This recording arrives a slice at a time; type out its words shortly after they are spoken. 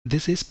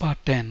This is part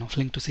 10 of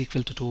LINQ to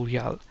SQL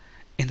tutorial.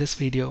 In this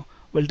video,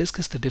 we'll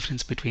discuss the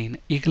difference between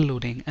eagle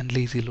loading and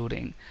lazy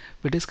loading.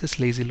 We discussed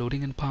lazy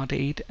loading in part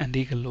 8 and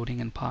eagle loading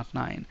in part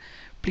 9.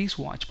 Please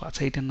watch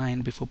parts 8 and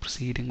 9 before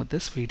proceeding with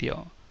this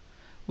video.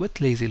 With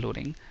lazy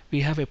loading,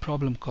 we have a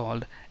problem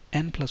called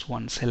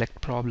n+1 select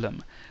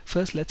problem.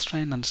 First, let's try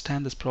and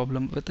understand this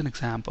problem with an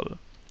example.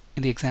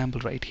 In the example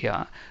right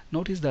here,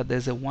 notice that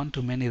there's a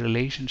one-to-many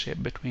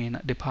relationship between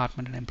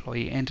department and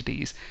employee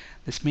entities.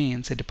 This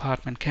means a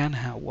department can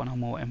have one or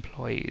more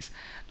employees.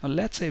 Now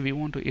let's say we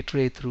want to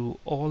iterate through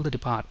all the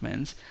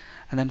departments,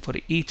 and then for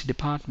each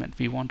department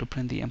we want to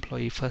print the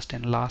employee first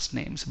and last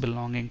names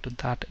belonging to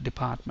that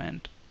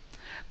department.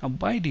 Now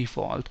by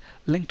default,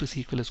 LINQ to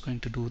SQL is going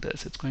to do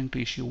this. It's going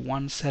to issue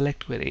one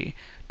select query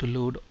to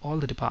load all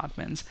the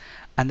departments,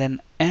 and then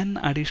n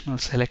additional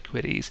select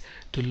queries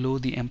to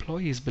load the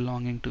employees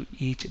belonging to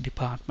each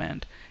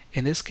department.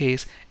 In this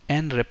case,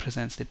 n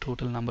represents the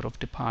total number of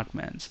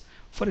departments.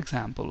 For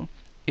example,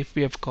 if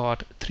we have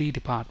got 3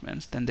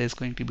 departments, then there's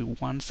going to be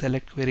one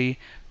select query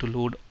to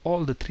load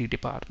all the 3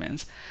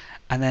 departments,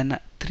 and then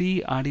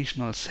 3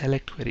 additional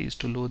select queries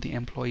to load the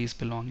employees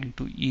belonging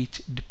to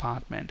each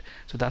department.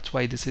 So that's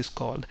why this is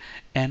called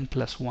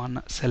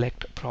n+1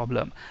 select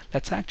problem.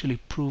 Let's actually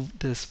prove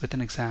this with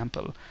an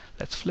example.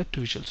 Let's flip to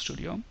Visual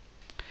Studio.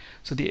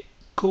 So the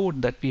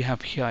code that we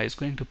have here is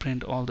going to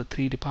print all the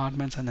 3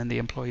 departments and then the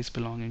employees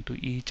belonging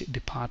to each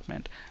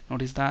department.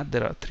 Notice that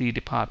there are 3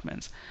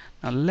 departments.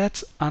 Now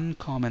let's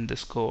uncomment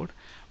this code,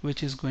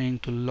 which is going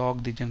to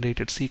log the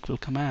generated SQL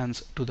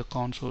commands to the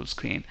console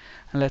screen,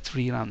 and let's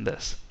rerun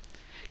this.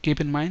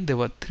 Keep in mind there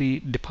were 3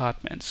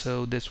 departments,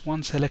 so there's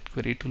one select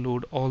query to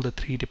load all the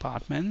 3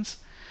 departments,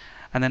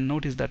 and then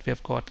notice that we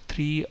have got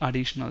 3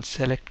 additional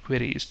select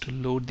queries to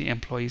load the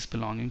employees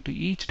belonging to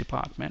each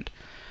department.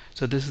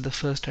 So this is the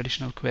first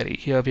additional query.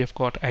 Here we have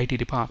got IT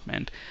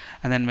department,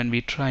 and then when we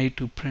try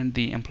to print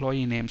the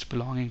employee names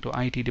belonging to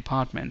IT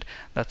department,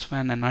 that's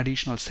when an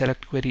additional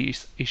select query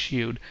is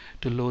issued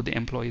to load the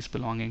employees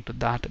belonging to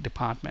that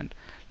department.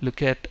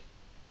 Look at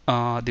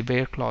the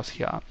where clause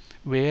here,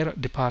 where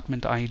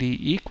department ID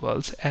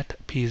equals at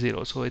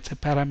P0. So it's a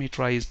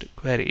parameterized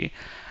query,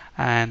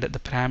 and the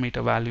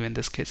parameter value in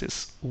this case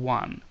is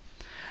 1.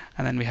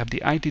 And then we have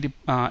the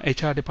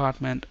HR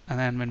department, and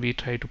then when we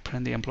try to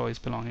print the employees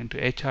belonging to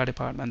HR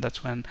department,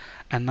 that's when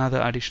another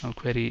additional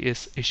query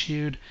is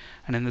issued,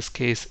 and in this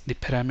case the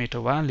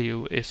parameter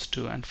value is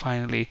 2. And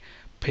finally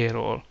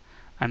payroll,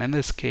 and in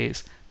this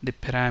case the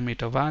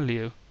parameter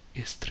value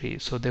is 3.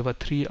 So there were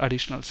 3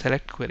 additional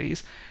select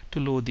queries to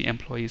load the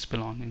employees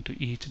belonging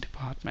to each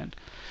department.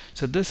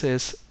 So this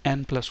is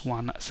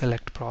n+1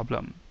 select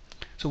problem.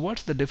 So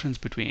what's the difference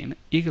between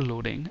eagle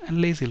loading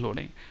and lazy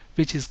loading?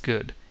 Which is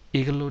good,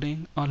 eagle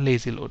loading or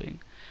lazy loading?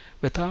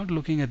 Without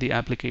looking at the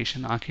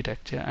application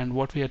architecture and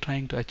what we are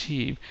trying to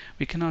achieve,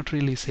 we cannot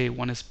really say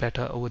one is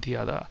better over the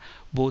other.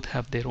 Both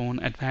have their own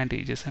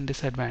advantages and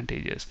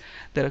disadvantages.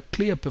 There are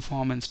clear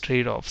performance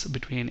trade-offs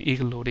between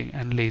eagle loading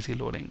and lazy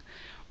loading.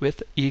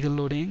 With eagle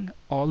loading,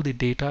 all the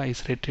data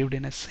is retrieved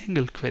in a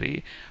single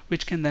query,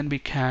 which can then be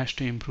cached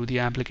to improve the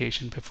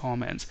application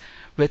performance.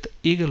 With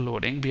eagle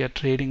loading, we are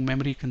trading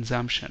memory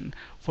consumption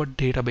for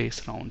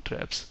database round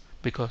trips,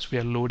 because we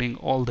are loading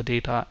all the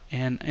data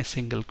in a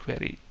single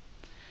query.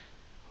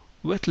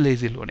 With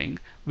lazy loading,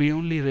 we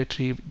only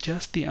retrieve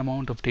just the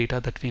amount of data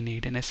that we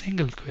need in a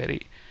single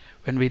query.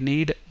 When we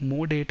need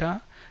more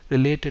data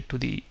related to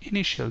the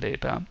initial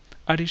data,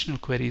 additional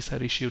queries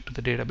are issued to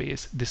the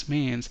database. This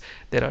means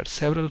there are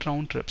several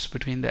round trips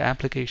between the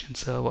application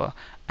server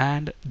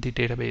and the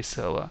database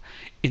server.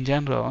 In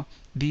general,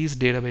 these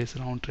database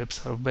round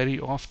trips are very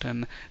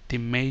often the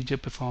major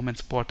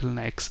performance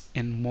bottlenecks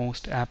in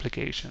most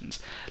applications.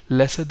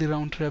 Lesser the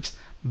round trips,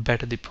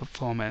 better the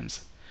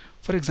performance.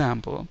 For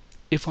example,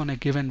 if on a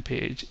given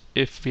page,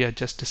 if we are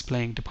just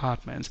displaying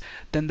departments,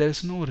 then there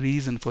is no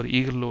reason for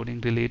eagle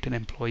loading related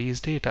employees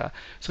data.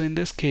 So in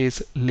this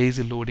case,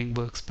 lazy loading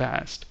works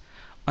best.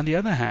 On the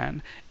other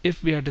hand,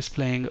 if we are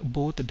displaying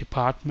both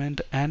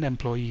department and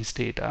employees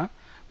data,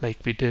 like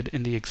we did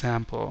in the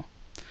example,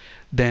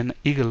 then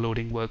eagle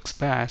loading works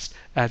best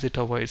as it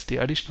avoids the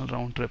additional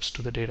round trips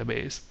to the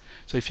database.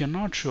 So if you're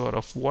not sure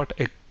of what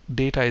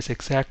data is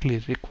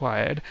exactly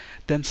required,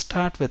 then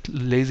start with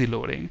lazy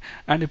loading,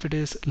 and if it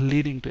is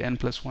leading to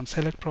n+1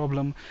 select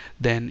problem,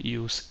 then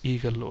use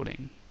eagle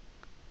loading.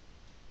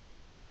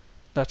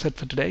 That's it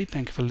for today.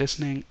 Thank you for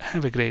listening.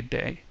 Have a great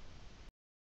day.